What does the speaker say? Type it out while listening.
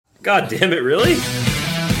God damn it, really?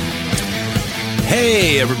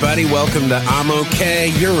 Hey, everybody. Welcome to I'm Okay,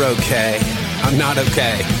 You're Okay. I'm Not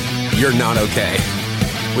Okay. You're Not Okay.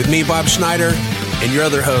 With me, Bob Schneider, and your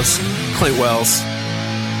other host, Clint Wells.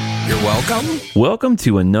 You're welcome. Welcome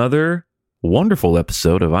to another wonderful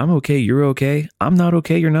episode of I'm Okay, You're Okay. I'm Not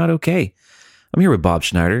Okay, You're Not Okay. I'm here with Bob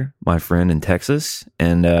Schneider, my friend in Texas,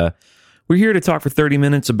 and we're here to talk for 30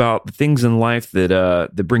 minutes about the things in life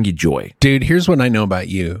that bring you joy. Dude, here's what I know about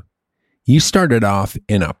you. You started off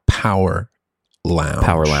in a power lounge.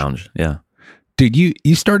 Power lounge, yeah. Dude,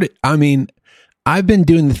 you started, I mean, I've been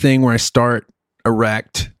doing the thing where I start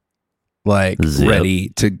erect, like Zip. ready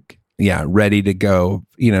to go,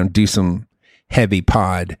 do some heavy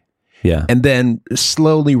pod. Yeah. And then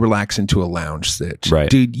slowly relax into a lounge sit. Right.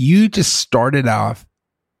 Dude, you just started off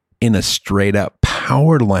in a straight up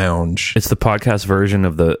power lounge. It's the podcast version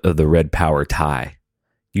of the Red Power tie.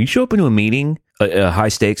 You show up into a meeting, a high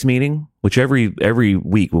stakes meeting, which every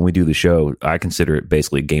week when we do the show, I consider it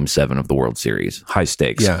basically Game 7 of the World Series, high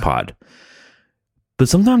stakes pod. But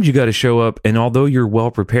sometimes you got to show up, and although you're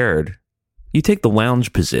well prepared, you take the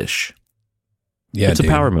lounge position. Yeah, it's a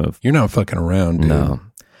power move. You're not fucking around, dude. No.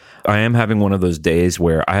 I am having one of those days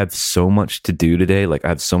where I have so much to do today, like I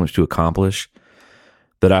have so much to accomplish,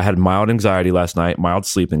 that I had mild anxiety last night, mild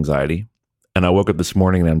sleep anxiety, and I woke up this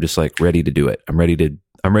morning and I'm just like ready to do it. I'm ready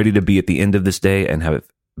to be at the end of this day and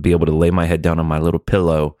be able to lay my head down on my little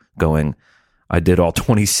pillow going, I did all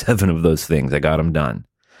 27 of those things. I got them done.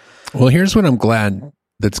 Well, here's what I'm glad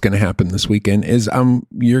that's going to happen this weekend is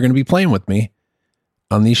you're going to be playing with me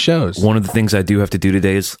on these shows. One of the things I do have to do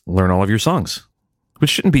today is learn all of your songs,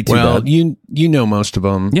 which shouldn't be too bad. You know most of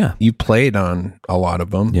them. Yeah. You played on a lot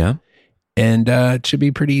of them. Yeah. And it should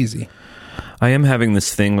be pretty easy. I am having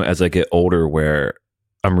this thing as I get older where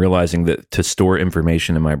I'm realizing that to store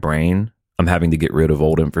information in my brain, I'm having to get rid of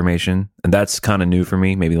old information. And that's kind of new for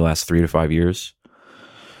me, maybe the last 3 to 5 years.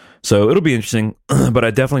 So it'll be interesting, but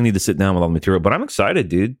I definitely need to sit down with all the material. But I'm excited,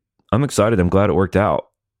 dude. I'm excited. I'm glad it worked out.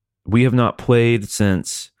 We have not played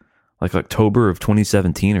since like October of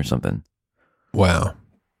 2017 or something. Wow.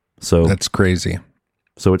 So that's crazy.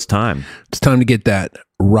 So it's time. It's time to get that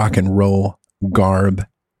rock and roll garb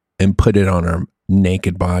and put it on our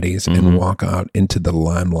naked bodies and walk out into the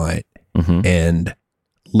limelight and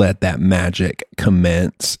let that magic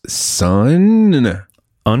commence, son.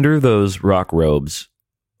 Under those rock robes,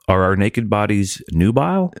 are our naked bodies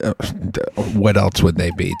nubile? What else would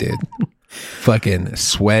they be, dude? Fucking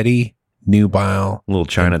sweaty, nubile. Little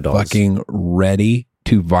China dolls. Fucking ready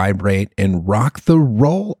to vibrate and rock the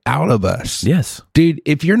roll out of us. Yes. Dude,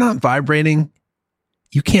 if you're not vibrating,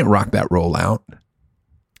 you can't rock that roll out.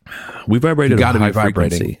 We vibrated at a high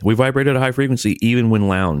vibrating. frequency. We vibrated at a high frequency even when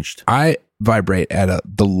lounged. I vibrate at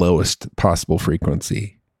the lowest possible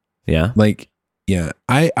frequency. Yeah? Like, yeah.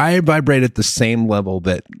 I vibrate at the same level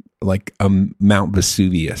that like a Mount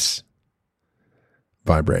Vesuvius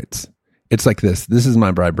vibrates. It's like this. This is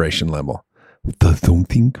my vibration level. The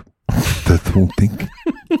thunk, the thunk,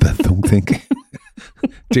 the thunk.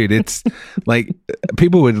 Dude, it's like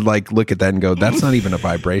people would like look at that and go, that's not even a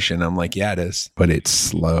vibration. I'm like, yeah, it is, but it's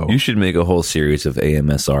slow. You should make a whole series of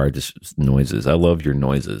AMSR just noises. I love your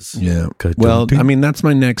noises. Yeah. Well, I mean, that's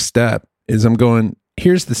my next step is I'm going,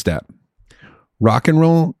 here's the step. Rock and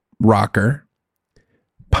roll rocker,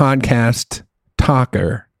 podcast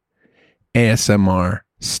talker, ASMR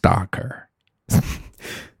stalker.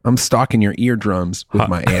 I'm stalking your eardrums with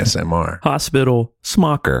my ASMR. Hospital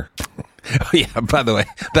smocker. Oh, yeah, by the way,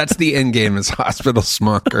 that's the end game is hospital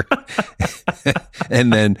smocker.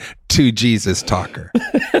 And then to Jesus talker.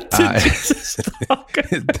 Jesus talker.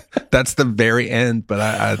 That's the very end, but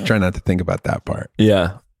I try not to think about that part.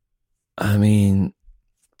 Yeah. I mean,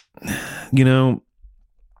 I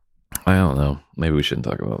don't know. Maybe we shouldn't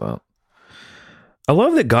talk about that. I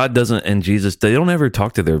love that God doesn't, and Jesus, they don't ever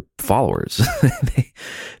talk to their followers.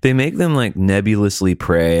 they make them like nebulously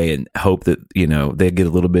pray and hope that, they get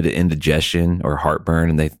a little bit of indigestion or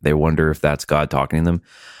heartburn and they wonder if that's God talking to them.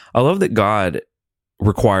 I love that God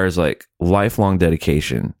requires like lifelong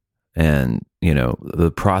dedication and,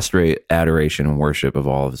 the prostrate adoration and worship of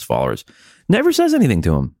all of his followers. Never says anything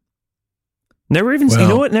to them. Never even,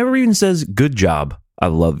 Never even says, good job. I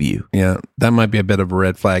love you. Yeah, that might be a bit of a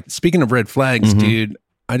red flag. Speaking of red flags, dude,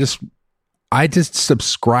 I just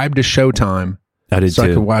subscribed to Showtime. I did so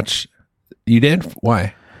too. I could watch. You did?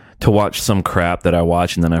 Why? To watch some crap that I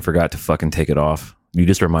watched and then I forgot to fucking take it off. You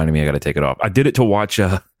just reminded me I got to take it off. I did it to watch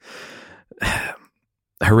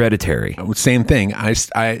Hereditary. Same thing.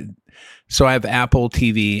 So I have Apple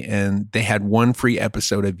TV and they had one free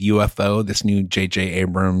episode of UFO, this new J.J.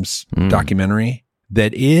 Abrams documentary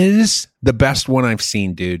that is the best one I've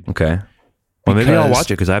seen, dude. Okay. Well, maybe I'll Because-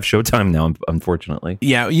 watch it because I have Showtime now, unfortunately.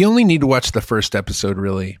 Yeah, you only need to watch the first episode,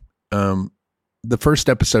 really. The first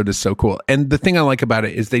episode is so cool. And the thing I like about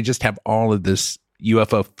it is they just have all of this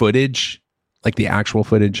UFO footage, like the actual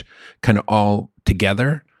footage, kind of all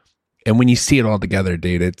together. And when you see it all together,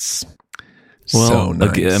 dude, it's so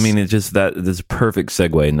nice. I mean, it's just that this is a perfect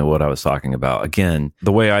segue into what I was talking about. Again,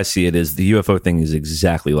 the way I see it is the UFO thing is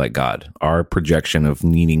exactly like God. Our projection of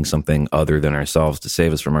needing something other than ourselves to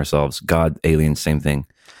save us from ourselves. God, aliens, same thing.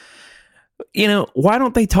 You know, why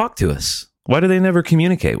don't they talk to us? Why do they never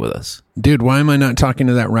communicate with us? Dude, why am I not talking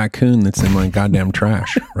to that raccoon that's in my goddamn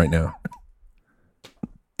trash right now?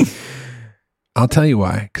 I'll tell you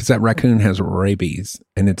why. Because that raccoon has rabies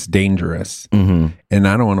and it's dangerous. Mm-hmm. And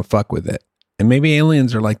I don't want to fuck with it. And maybe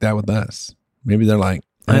aliens are like that with us. Maybe they're like,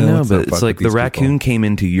 I know, let's not but it's fuck like with the these raccoon people. came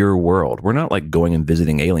into your world. We're not like going and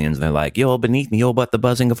visiting aliens. And they're like, yo, beneath me, yo, but the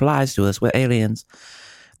buzzing of flies to us. We're aliens.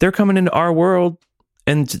 They're coming into our world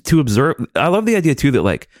and to observe. I love the idea too that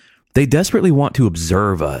like they desperately want to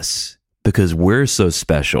observe us because we're so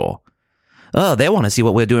special. Oh, they want to see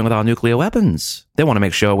what we're doing with our nuclear weapons. They want to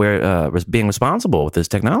make sure we're being responsible with these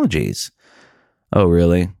technologies. Oh,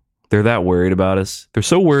 really? They're that worried about us? They're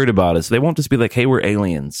so worried about us. They won't just be like, hey, we're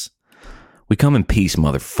aliens. We come in peace,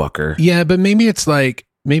 motherfucker. Yeah, but maybe it's like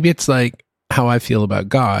how I feel about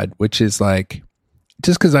God, which is like,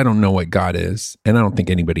 just because I don't know what God is, and I don't think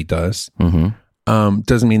anybody does,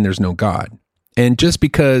 doesn't mean there's no God. And just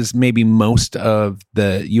because maybe most of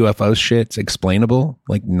the UFO shit's explainable,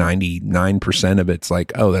 like 99% of it's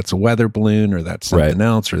like, oh, that's a weather balloon, or that's something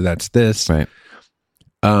else, or that's this. Right.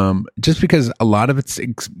 Just because a lot of it's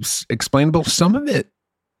explainable, some of it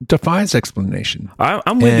defies explanation.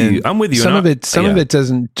 I'm with you. I'm with you. Some of it yeah.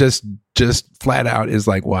 doesn't just flat out is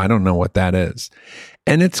like, well, I don't know what that is,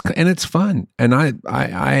 and it's fun, and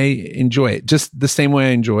I enjoy it just the same way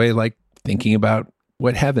I enjoy like thinking about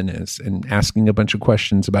what heaven is and asking a bunch of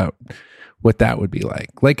questions about what that would be like.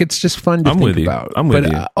 Like it's just fun to think about. I'm with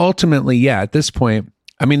you. But ultimately, yeah, at this point,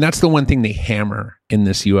 I mean, that's the one thing they hammer in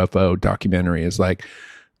this UFO documentary is like,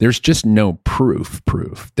 there's just no proof.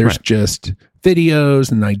 There's just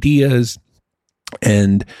videos and ideas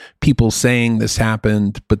and people saying this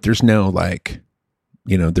happened, but there's no like,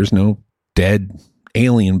 there's no dead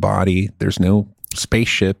alien body. There's no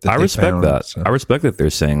spaceship that I they respect found, that. so. I respect that they're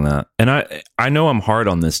saying that. And I know I'm hard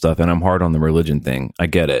on this stuff and I'm hard on the religion thing. I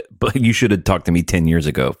get it. But you should have talked to me 10 years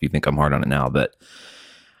ago if you think I'm hard on it now. But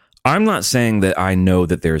I'm not saying that I know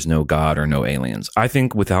that there's no God or no aliens. I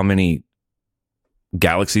think with how many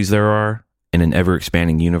galaxies there are in an ever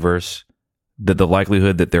expanding universe, that the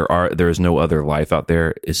likelihood that there is no other life out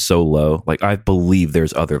there is so low. Like I believe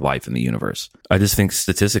there's other life in the universe. I just think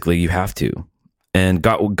statistically you have to. And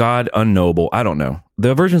God unknowable, I don't know.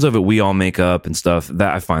 The versions of it we all make up and stuff,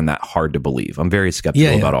 that I find that hard to believe. I'm very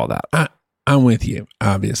skeptical about all that. I'm with you,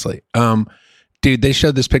 obviously. Dude, they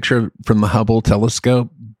showed this picture from the Hubble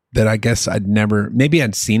telescope that I guess maybe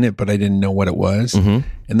I'd seen it, but I didn't know what it was. Mm-hmm.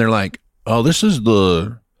 And they're like, oh, this is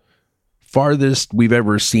the farthest we've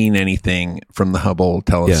ever seen anything from the Hubble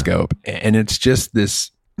telescope. Yeah. And it's just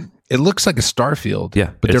this, it looks like a star field.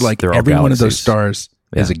 Yeah. But they're like, every one of those stars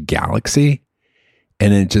is a galaxy.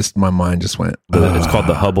 And it just, my mind just went. It's called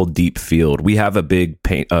the Hubble Deep Field. We have a big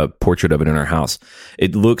portrait of it in our house.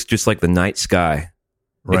 It looks just like the night sky,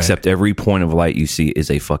 except every point of light you see is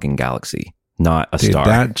a fucking galaxy, not a star.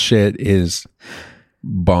 That shit is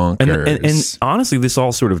bonkers. And honestly, this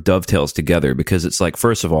all sort of dovetails together because it's like,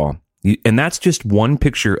 first of all, and that's just one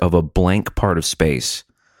picture of a blank part of space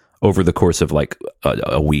over the course of like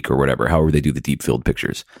a week or whatever, however they do the deep field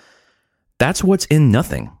pictures. That's what's in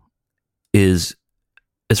nothing is...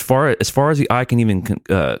 As far as the eye can even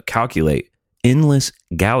calculate, endless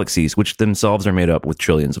galaxies, which themselves are made up with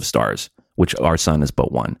trillions of stars, which our sun is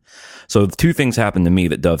but one. So two things happen to me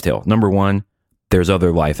that dovetail. Number one, there's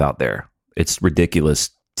other life out there. It's ridiculous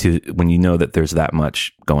when you know that there's that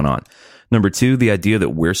much going on. Number two, the idea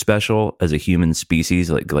that we're special as a human species,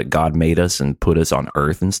 like God made us and put us on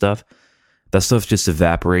Earth and stuff. That stuff just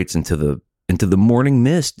evaporates into the morning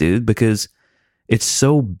mist, dude, because it's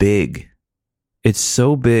so big. It's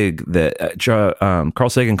so big that Carl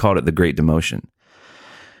Sagan called it the Great Demotion.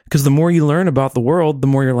 Because the more you learn about the world, the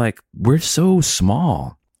more you're like, we're so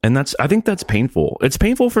small. And I think that's painful. It's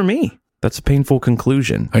painful for me. That's a painful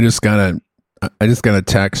conclusion. I just got a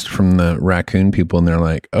text from the raccoon people, and they're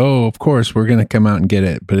like, oh, of course, we're going to come out and get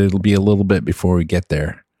it, but it'll be a little bit before we get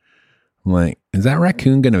there. I'm like, is that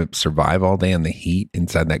raccoon going to survive all day in the heat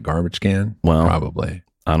inside that garbage can? Well, probably.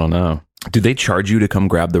 I don't know. Do they charge you to come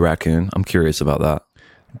grab the raccoon? I'm curious about that.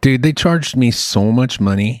 Dude, they charged me so much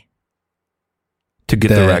money To get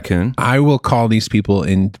the that raccoon. I will call these people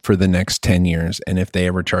in for the next 10 years. And if they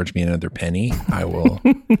ever charge me another penny, I will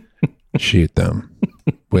shoot them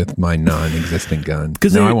with my non-existent gun.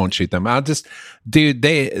 I won't shoot them. I'll just, dude,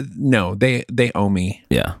 they owe me.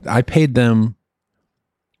 Yeah. I paid them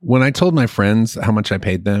when I told my friends how much I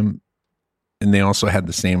paid them, and they also had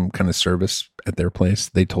the same kind of service at their place.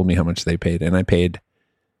 They told me how much they paid, and I paid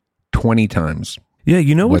 20 times. Yeah,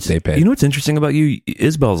 you know what they paid. You know what's interesting about you?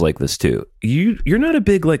 Isabel's like this too. You're not a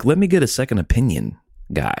big like let me get a second opinion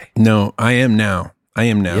guy. No, I am now.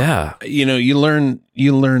 Yeah. You know, you learn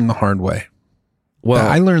the hard way. Well,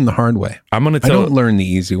 I learned the hard way. I'm going to I tell. don't learn the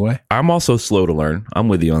easy way. I'm also slow to learn. I'm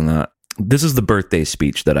with you on that. This is the birthday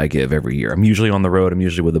speech that I give every year. I'm usually on the road. I'm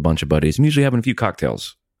usually with a bunch of buddies. I'm usually having a few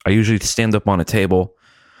cocktails. I usually stand up on a table,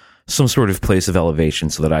 some sort of place of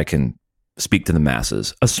elevation so that I can speak to the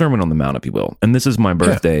masses. A sermon on the mount, if you will. And this is my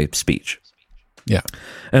birthday speech. Yeah.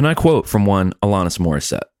 And I quote from one Alanis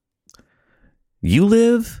Morissette. You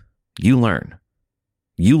live, you learn.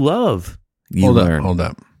 You love, you learn. Hold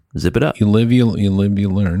up. Zip it up. You live, you live, you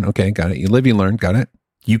learn. Okay, got it. You live, you learn. Got it.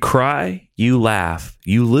 You cry, you laugh,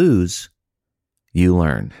 you lose, you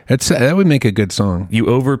learn. That would make a good song. You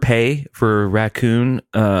overpay for a raccoon,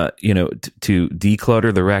 to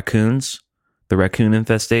declutter the raccoons, the raccoon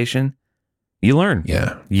infestation. You learn.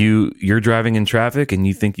 Yeah. You're driving in traffic and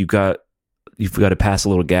you think you've got to pass a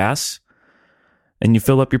little gas, and you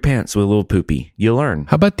fill up your pants with a little poopy. You learn.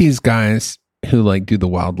 How about these guys who like do the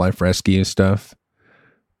wildlife rescue stuff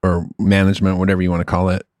or management, whatever you want to call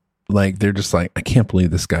it? Like, they're just like, I can't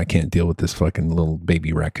believe this guy can't deal with this fucking little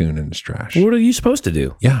baby raccoon in his trash. What are you supposed to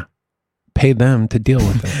do? Yeah. Pay them to deal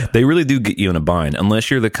with it. They really do get you in a bind unless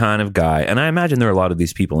you're the kind of guy. And I imagine there are a lot of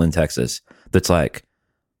these people in Texas that's like,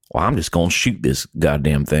 well, I'm just going to shoot this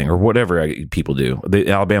goddamn thing or whatever people do.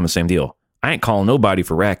 Alabama, same deal. I ain't calling nobody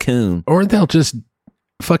for raccoon. Or they'll just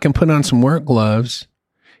fucking put on some work gloves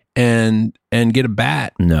and get a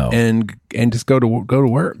bat. No. And just go to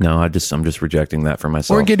work. No, I'm just rejecting that for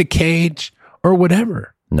myself. Or get a cage or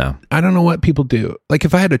whatever. No. I don't know what people do. Like,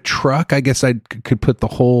 if I had a truck, I guess I could put the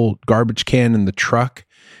whole garbage can in the truck,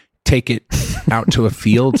 take it out to a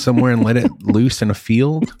field somewhere and let it loose in a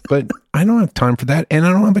field. But I don't have time for that. And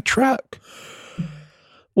I don't have a truck.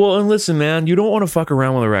 Well, and listen, man, you don't want to fuck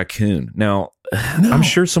around with a raccoon. Now, No, I'm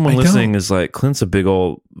sure someone I listening don't. is like, Clint's a big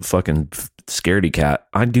old fucking scaredy cat.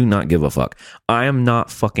 I do not give a fuck. I am not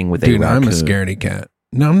fucking with a raccoon. I'm a scaredy cat.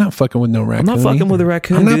 No, I'm not fucking with no raccoon. I'm not fucking either. with a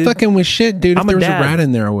raccoon, I'm not dude. fucking with shit, dude. If I'm there a was a dad. rat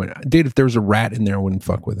in there, if there was a rat in there, I wouldn't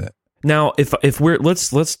fuck with it. Now, if we're let's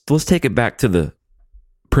take it back to the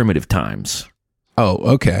primitive times. Oh,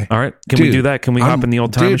 okay. All right, can we Dude, do that? Can we hop in the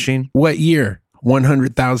old time dude, machine? What year?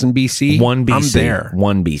 100,000 BC? 1 BC. I'm there.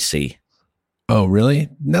 1 BC. Oh, really?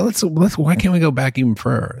 No, let's. Why can't we go back even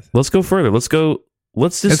further? Let's go further. Let's go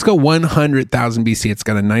 100,000 BC. It's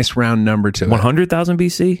got a nice round number to it. 100,000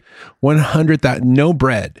 BC. 100,000. No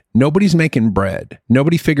bread. Nobody's making bread.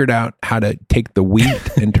 Nobody figured out how to take the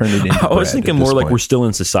wheat and turn it into bread. I was thinking at more this like point. we're still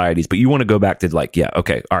in societies, but you want to go back to like, yeah,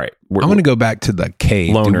 okay, all right. I'm going to go back to the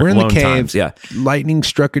cave. Dude, we're in the cave. Times, yeah. Lightning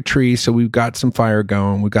struck a tree, so we've got some fire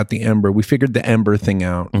going. We've got the ember. We figured the ember thing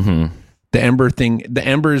out. Mm-hmm. The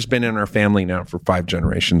ember has been in our family now for 5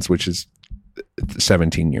 generations, which is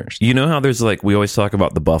 17 years. You know how there's like, we always talk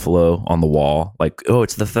about the buffalo on the wall, like, oh,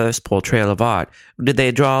 it's the first portrayal of art. Did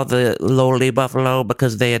they draw the lowly buffalo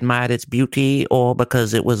because they admired its beauty or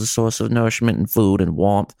because it was a source of nourishment and food and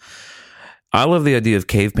warmth? I love the idea of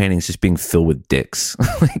cave paintings just being filled with dicks.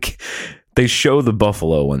 Like, they show the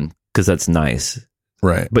buffalo one because that's nice.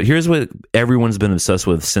 Right. But here's what everyone's been obsessed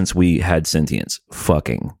with since we had sentience: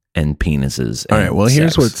 fucking and penises. All and right. Well,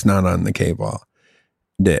 here's sex. what's not on the cave wall.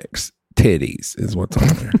 Dicks. Titties is what's on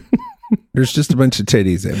there. There's just a bunch of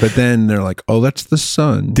titties there. But then they're like, oh, that's the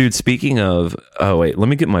sun. Dude, speaking of, oh wait, let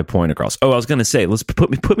me get my point across. Oh, I was gonna say, let's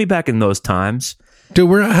put me back in those times. Dude,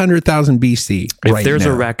 we're at 100,000 BC. If there's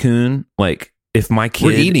now. a raccoon, like if my kid,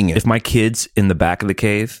 We're eating it. If my kid's in the back of the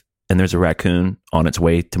cave and there's a raccoon on its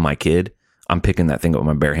way to my kid, I'm picking that thing up with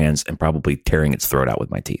my bare hands and probably tearing its throat out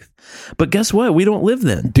with my teeth. But guess what? We don't live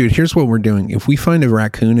then. Dude, here's what we're doing. If we find a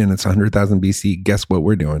raccoon and it's 100,000 BC, guess what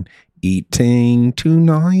we're doing? Eating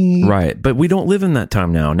tonight. Right. But we don't live in that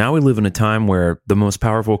time now. Now we live in a time where the most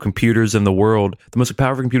powerful computers in the world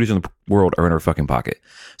are in our fucking pocket.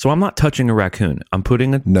 So I'm not touching a raccoon. I'm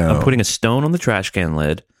putting a stone on the trash can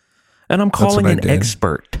lid and I'm calling what I an did.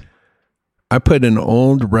 expert. I put an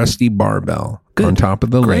old rusty barbell on top of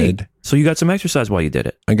the lid. So you got some exercise while you did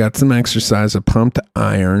it. I got some exercise, a pumped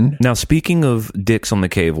iron. Now, speaking of dicks on the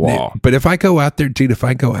cave wall. But if I go out there, dude,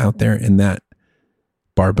 and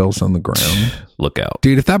Barbell's on the ground. Look out.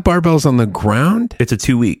 Dude, if that barbell's on the ground. It's a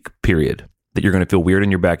 2-week period that you're going to feel weird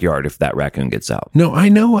in your backyard if that raccoon gets out. No, I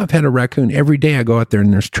know I've had a raccoon. Every day I go out there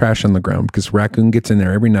and there's trash on the ground because raccoon gets in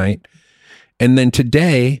there every night. And then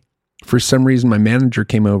today, for some reason, my manager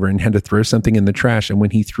came over and had to throw something in the trash. And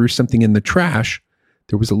when he threw something in the trash,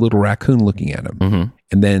 there was a little raccoon looking at him. Mm-hmm.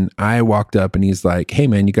 And then I walked up and he's like, hey,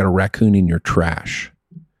 man, you got a raccoon in your trash.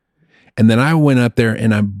 And then I went up there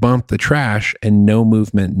and I bumped the trash and no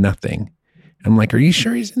movement, nothing. I'm like, are you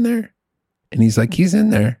sure he's in there? And he's like, he's in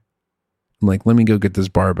there. I'm like, let me go get this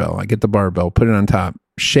barbell. I get the barbell, put it on top,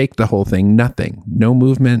 shake the whole thing, nothing. No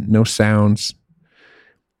movement, no sounds.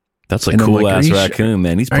 That's a And I'm cool like, ass "Are you raccoon,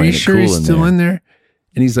 man. He's Are playing you it sure cool he's in still there. in there?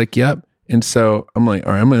 And he's like, yep. And so I'm like,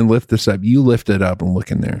 all right, I'm going to lift this up. You lift it up and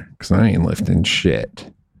look in there because I ain't lifting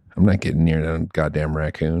shit. I'm not getting near that goddamn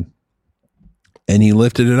raccoon. And he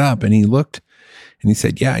lifted it up and he looked and he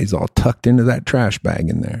said, yeah, he's all tucked into that trash bag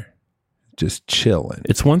in there, just chilling.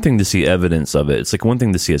 It's one thing to see evidence of it. It's like one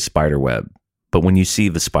thing to see a spider web. But when you see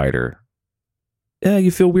the spider, yeah,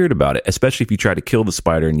 you feel weird about it, especially if you try to kill the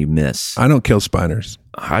spider and you miss. I don't kill spiders.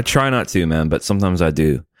 I try not to, man, but sometimes I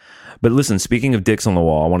do. But listen, speaking of dicks on the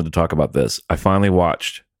wall, I wanted to talk about this. I finally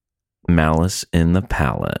watched Malice in the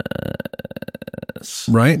Palace.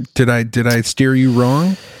 Right? Did I steer you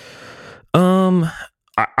wrong?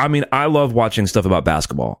 I mean, I love watching stuff about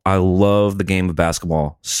basketball. I love the game of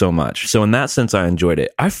basketball so much. So in that sense, I enjoyed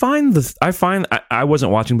it. I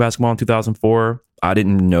wasn't watching basketball in 2004. I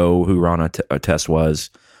didn't know who Ron Artest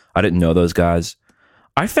was. I didn't know those guys.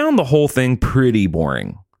 I found the whole thing pretty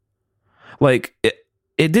boring. Like,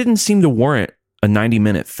 it didn't seem to warrant a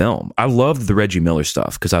 90-minute film. I loved the Reggie Miller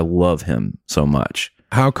stuff because I love him so much.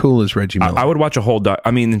 How cool is Reggie Miller? I would watch a whole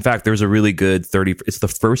I mean, in fact, there's a really good 30. It's the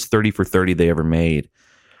first 30 for 30 they ever made.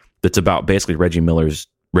 That's about basically Reggie Miller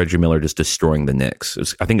just destroying the Knicks.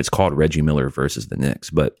 I think it's called Reggie Miller versus the Knicks.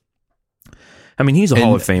 But I mean, he's a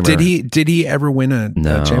Hall of Famer. Did he ever win a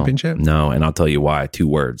championship? No, and I'll tell you why. 2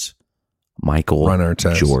 words: Michael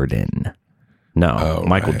Jordan. No,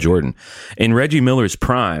 Michael Jordan. In Reggie Miller's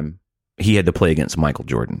prime, he had to play against Michael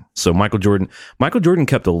Jordan. So Michael Jordan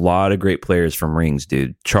kept a lot of great players from rings,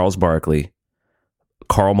 dude. Charles Barkley,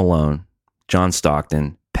 Karl Malone, John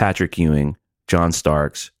Stockton, Patrick Ewing, John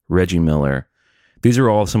Starks, Reggie Miller. These are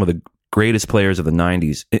all some of the greatest players of the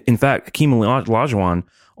 90s. In fact, Hakeem Olajuwon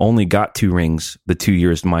only got 2 rings the 2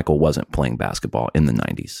 years Michael wasn't playing basketball in the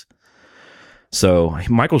 90s. So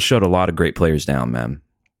Michael shut a lot of great players down, man.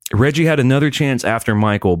 Reggie had another chance after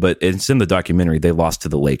Michael, but it's in the documentary. They lost to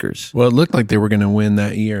the Lakers. Well, it looked like they were going to win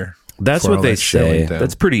that year. That's what they say.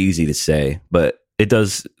 That's pretty easy to say, but it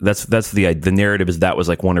does. That's the narrative is that was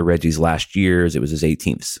like one of Reggie's last years. It was his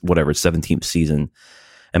 17th season.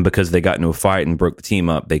 And because they got into a fight and broke the team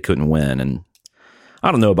up, they couldn't win. And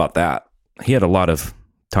I don't know about that. He had a lot of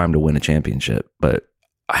time to win a championship, but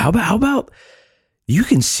how about you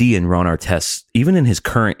can see in Ron Artest, even in his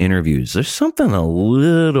current interviews, there's something a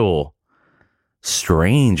little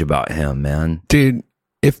strange about him, man. Dude,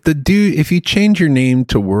 if you change your name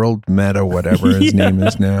to World Meta, whatever his name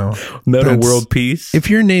is now. Meta World Peace. If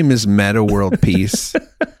your name is Meta World Peace,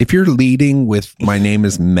 if you're leading with my name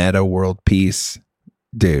is Meta World Peace,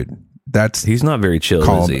 dude, he's not very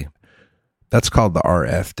chill, is he? That's called the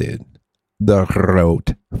RF, dude. The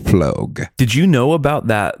Rote Flog. Did you know about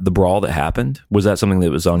the brawl that happened? Was that something that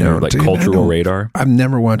was on your cultural radar? I've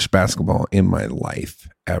never watched basketball in my life,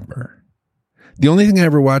 ever. The only thing I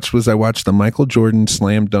ever watched was I watched the Michael Jordan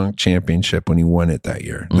Slam Dunk Championship when he won it that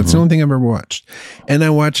year. That's the only thing I've ever watched. And I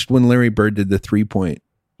watched when Larry Bird did the 3-point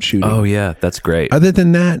shooting. Oh, yeah. That's great. Other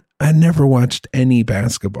than that, I never watched any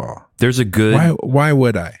basketball. There's a good... Why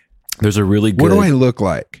would I? There's a really good... What do I look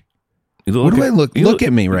like? What do I look? Look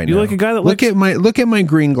at me right now. You look like a guy that look at my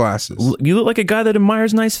green glasses. You look like a guy that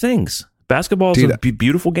admires nice things. Basketball is a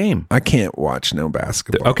beautiful game. I can't watch no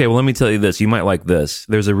basketball. Okay, well, let me tell you this. You might like this.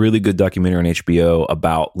 There's a really good documentary on HBO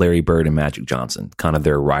about Larry Bird and Magic Johnson, kind of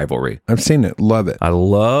their rivalry. I've seen it. Love it. I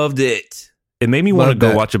loved it. It made me want to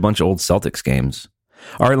go watch a bunch of old Celtics games.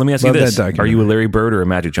 All right, let me ask you this. Are you a Larry Bird or a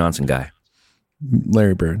Magic Johnson guy?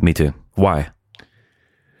 Larry Bird. Me too. Why?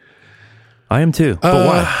 I am too. But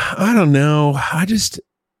why? I don't know. I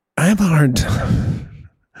have a hard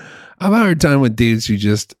time with dudes who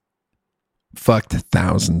just fucked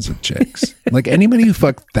thousands of chicks. Like anybody who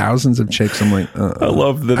fucked thousands of chicks, I'm like, I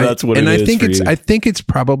love that. That's what it is. And I think it's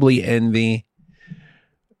probably envy,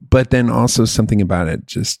 but then also something about it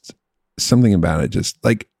just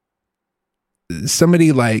like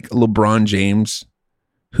somebody like LeBron James,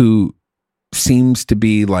 who seems to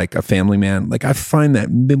be like a family man. Like I find that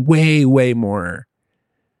way, way more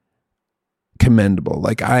commendable.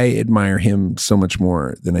 Like, I admire him so much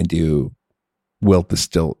more than I do Wilt the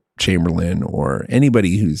Stilt Chamberlain or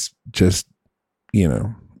anybody who's just,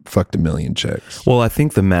 fucked a million chicks. Well, I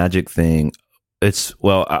think the Magic thing,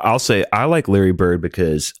 I'll say I like Larry Bird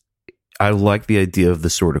because I like the idea of the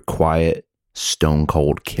sort of quiet, stone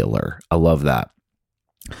cold killer. I love that.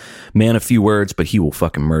 Man, a few words, but he will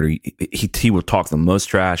fucking murder. He will talk the most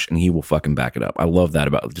trash and he will fucking back it up. I love that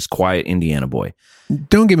about just quiet Indiana boy.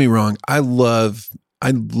 Don't get me wrong. I love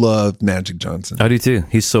Magic Johnson. I do too.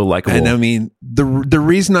 He's so likable. And I mean, the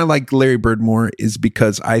reason I like Larry Bird more is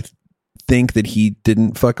because I think that he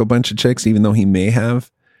didn't fuck a bunch of chicks, even though he may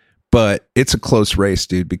have. But it's a close race,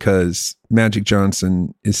 dude, because Magic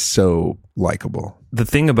Johnson is so likable. The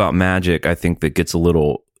thing about Magic, I think, that gets a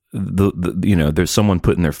little, there's someone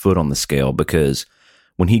putting their foot on the scale, because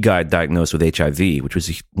when he got diagnosed with HIV, which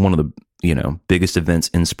was one of the biggest events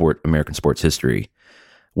in American sports history,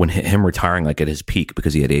 when him retiring like at his peak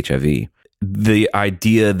because he had HIV, the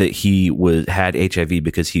idea that he had HIV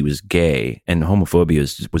because he was gay, and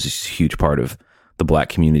homophobia was a huge part of the black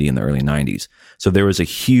community in the early 90s. So there was a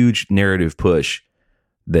huge narrative push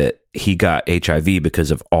that he got HIV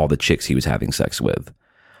because of all the chicks he was having sex with.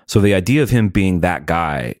 So the idea of him being that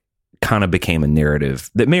guy kind of became a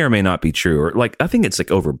narrative that may or may not be true, or like, I think it's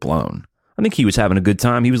like overblown. I think he was having a good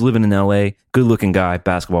time. He was living in LA, good looking guy,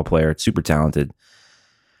 basketball player, super talented.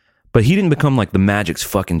 But he didn't become like the Magic's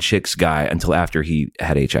fucking chicks guy until after he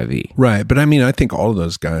had HIV. Right. But I mean, I think all of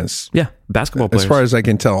those guys, basketball players, as far as I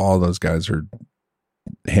can tell, all those guys are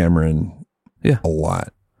hammering a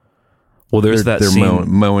lot. Well, they're scene,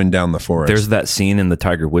 mowing down the forest. There's that scene in the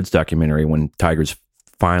Tiger Woods documentary when Tiger's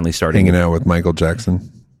finally starting hanging out with Michael Jackson.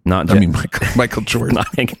 Michael Jordan.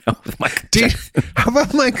 Not hanging out with Michael Jackson. Dude, how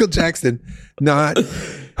about Michael Jackson not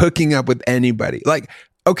hooking up with anybody? Like,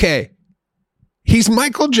 okay, he's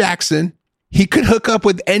Michael Jackson. He could hook up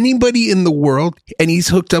with anybody in the world, and he's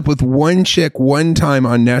hooked up with one chick one time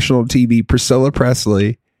on national TV, Priscilla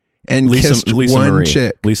Presley. And kissed one Marie.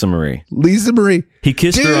 chick. Lisa Marie. He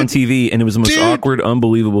kissed her on TV, and it was the most awkward,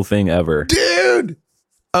 unbelievable thing ever. Dude!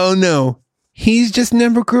 Oh, no. He's just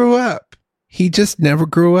never grew up. He just never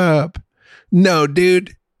grew up. No,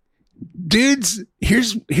 dude. Dudes,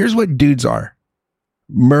 here's what dudes are.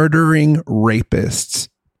 Murdering rapists.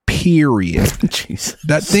 Period. Jesus.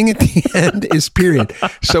 That thing at the end is period.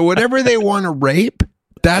 So whatever they want to rape,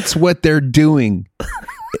 that's what they're doing.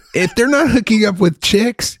 If they're not hooking up with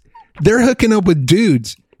chicks, they're hooking up with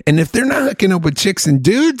dudes. And if they're not hooking up with chicks and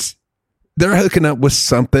dudes, they're hooking up with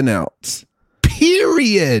something else.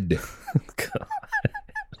 Period. God.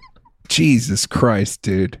 Jesus Christ,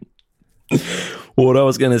 dude. Well, what I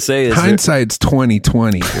was going to say is hindsight's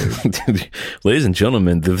 2020, dude. Ladies and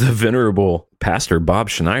gentlemen, the venerable Pastor Bob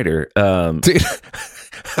Schneider. Dude,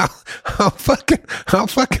 how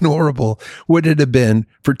fucking horrible would it have been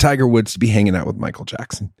for Tiger Woods to be hanging out with Michael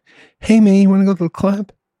Jackson? Hey man, you want to go to the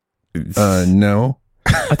club? No.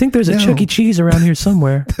 I think there's a Chuck E. Cheese around here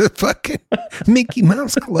somewhere. The fucking Mickey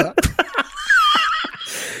Mouse Club.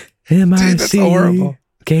 MICKYMOUSE.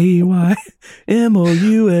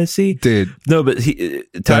 Dude. No, but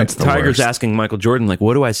Tiger's asking Michael Jordan, like,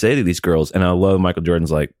 what do I say to these girls? And I love Michael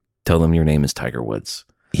Jordan's like, tell them your name is Tiger Woods.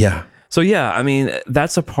 Yeah. So yeah, I mean,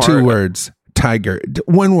 that's a part. 2 words. Tiger.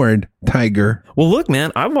 1 word. Tiger. Well, look,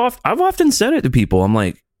 man, I've often said it to people. I'm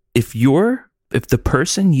like, if the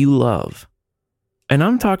person you love, and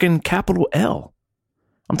I'm talking capital L,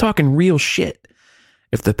 I'm talking real shit.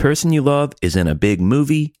 If the person you love is in a big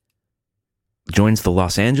movie, joins the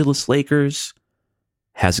Los Angeles Lakers,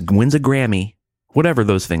 wins a Grammy, whatever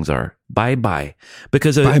those things are, bye-bye.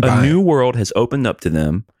 Because a new world has opened up to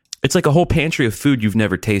them. It's like a whole pantry of food you've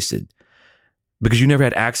never tasted. Because you never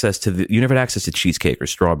had access to cheesecake or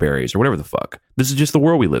strawberries or whatever the fuck. This is just the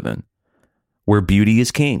world we live in, where beauty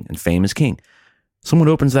is king and fame is king. Someone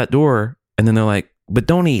opens that door and then they're like, but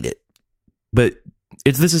don't eat it. But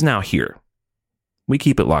this is now here. We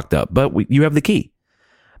keep it locked up, but you have the key.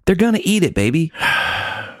 They're going to eat it, baby.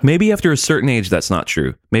 Maybe after a certain age, that's not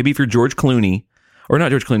true. Maybe if you're George Clooney, or not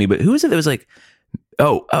George Clooney, but who is it that was like,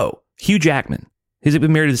 Hugh Jackman. He's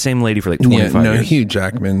been married to the same lady for like 25 years. Hugh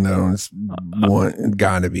Jackman, though, is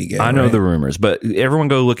gotta be gay. I know the rumors, but everyone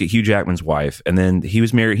go look at Hugh Jackman's wife. And then he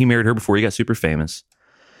married her before he got super famous.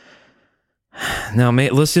 Now,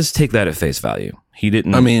 let's just take that at face value. He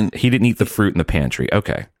didn't eat the fruit in the pantry.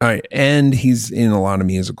 Okay. All right. And he's in a lot of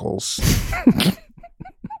musicals.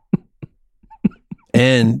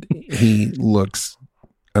 And he looks,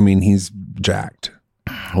 he's jacked.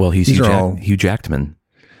 Well, he's Hugh Jackman.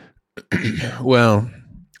 Well,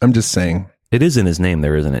 I'm just saying. It is in his name,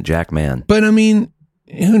 there, isn't it? Jackman. But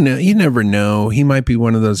who know? You never know. He might be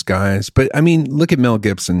one of those guys. But I mean, look at Mel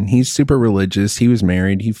Gibson. He's super religious. He was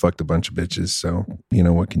married. He fucked a bunch of bitches. So, you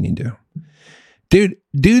know, what can you do? Dude,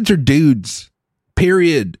 dudes are dudes.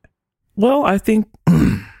 Period. Well, I think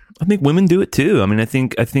women do it too. I mean, I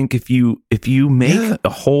think if you make a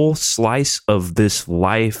whole slice of this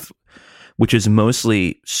life, which is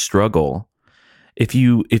mostly struggle, if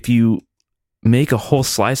you make a whole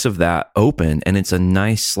slice of that open and it's a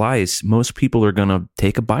nice slice, most people are going to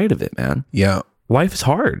take a bite of it, man. Yeah. Life is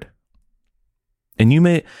hard. And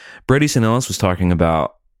Brady St. Ellis was talking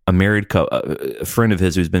about a married couple, a friend of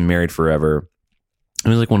his who's been married forever. It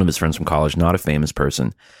was like one of his friends from college, not a famous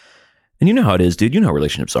person. And you know how it is, dude. You know how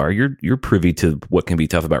relationships are. You're privy to what can be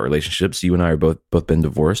tough about relationships. You and I are both been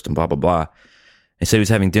divorced and blah, blah, blah. And so he was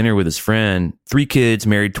having dinner with his friend, 3 kids,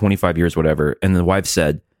 married 25 years, whatever. And the wife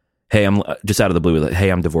said, hey, I'm just out of the blue. Like,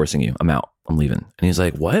 hey, I'm divorcing you. I'm out. I'm leaving. And he's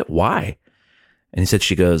like, what? Why? And he said,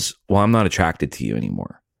 she goes, well, I'm not attracted to you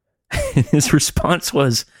anymore. And his response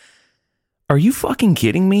was, are you fucking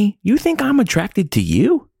kidding me? You think I'm attracted to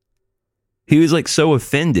you? He was like so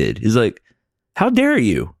offended. He's like, how dare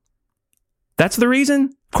you? That's the reason?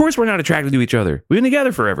 Of course we're not attracted to each other. We've been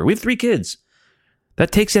together forever. We have 3 kids.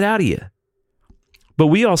 That takes it out of you. But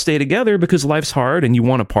we all stay together because life's hard and you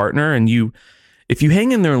want a partner, and if you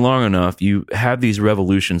hang in there long enough, you have these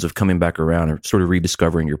revolutions of coming back around or sort of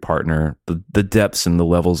rediscovering your partner, the depths and the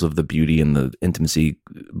levels of the beauty and the intimacy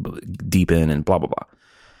deepen and blah, blah, blah.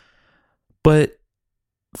 But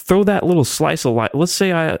throw that little slice of life. Let's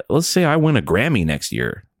say I win a Grammy next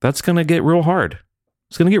year. That's going to get real hard.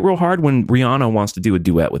 It's going to get real hard when Rihanna wants to do a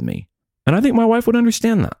duet with me. And I think my wife would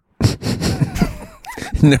understand that.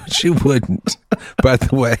 No, she wouldn't. By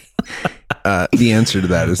the way, the answer to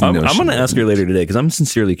that is no. I'm going to ask her later today because I'm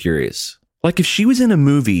sincerely curious. Like, if she was in a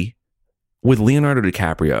movie with Leonardo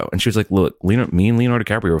DiCaprio and she was like, look, me and Leonardo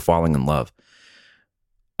DiCaprio are falling in love.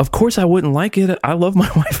 Of course I wouldn't like it. I love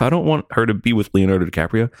my wife. I don't want her to be with Leonardo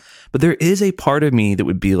DiCaprio. But there is a part of me that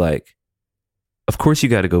would be like, of course you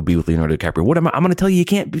got to go be with Leonardo DiCaprio. What am I'm going to tell you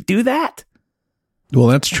can't do that. Well,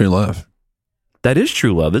 that's true love. That is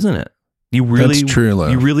true love, isn't it? That's true love.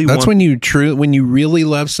 You really that's when you really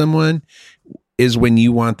love someone is when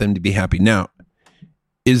you want them to be happy. Now,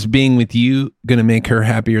 is being with you going to make her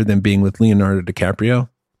happier than being with Leonardo DiCaprio?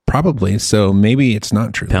 Probably. So maybe it's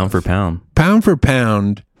not true. Pound for pound. Pound for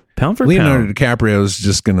pound. Pound for Leonardo pound. DiCaprio is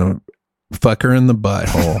just going to fuck her in the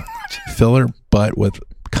butthole, fill her butt with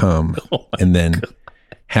cum, and then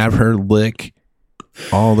have her lick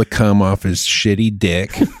all the cum off his shitty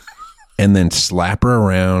dick, and then slap her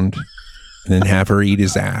around, and then have her eat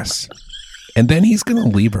his ass. And then he's going to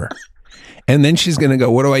leave her. And then she's going to go,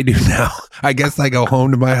 what do I do now? I guess I go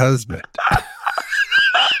home to my husband.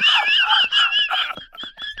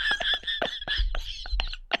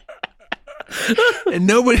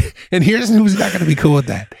 And here's who's not going to be cool with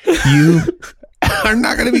that. You are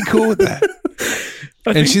not going to be cool with that.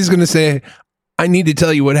 And she's going to say, I need to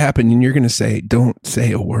tell you what happened. And you're going to say, don't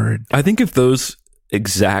say a word. I think if those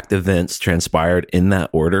exact events transpired in that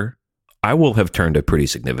order, I will have turned a pretty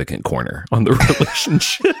significant corner on the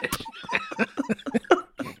relationship.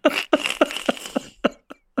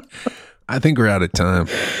 I think we're out of time.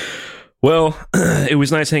 Well, it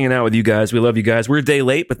was nice hanging out with you guys. We love you guys. We're a day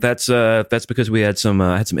late, but that's because we had some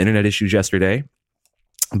internet issues yesterday.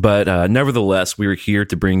 But nevertheless, we were here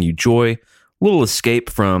to bring you joy, a little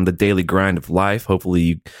escape from the daily grind of life. Hopefully,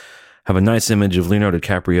 you have a nice image of Leonardo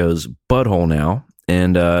DiCaprio's butthole now.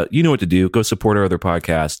 And you know what to do. Go support our other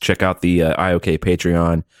podcasts. Check out the IOK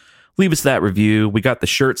Patreon. Leave us that review. We got the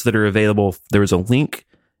shirts that are available. There's a link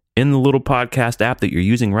in the little podcast app that you're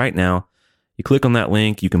using right now. You click on that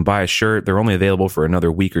link. You can buy a shirt. They're only available for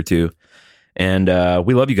another week or two. And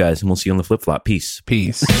we love you guys, and we'll see you on the flip-flop. Peace.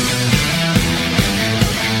 Peace.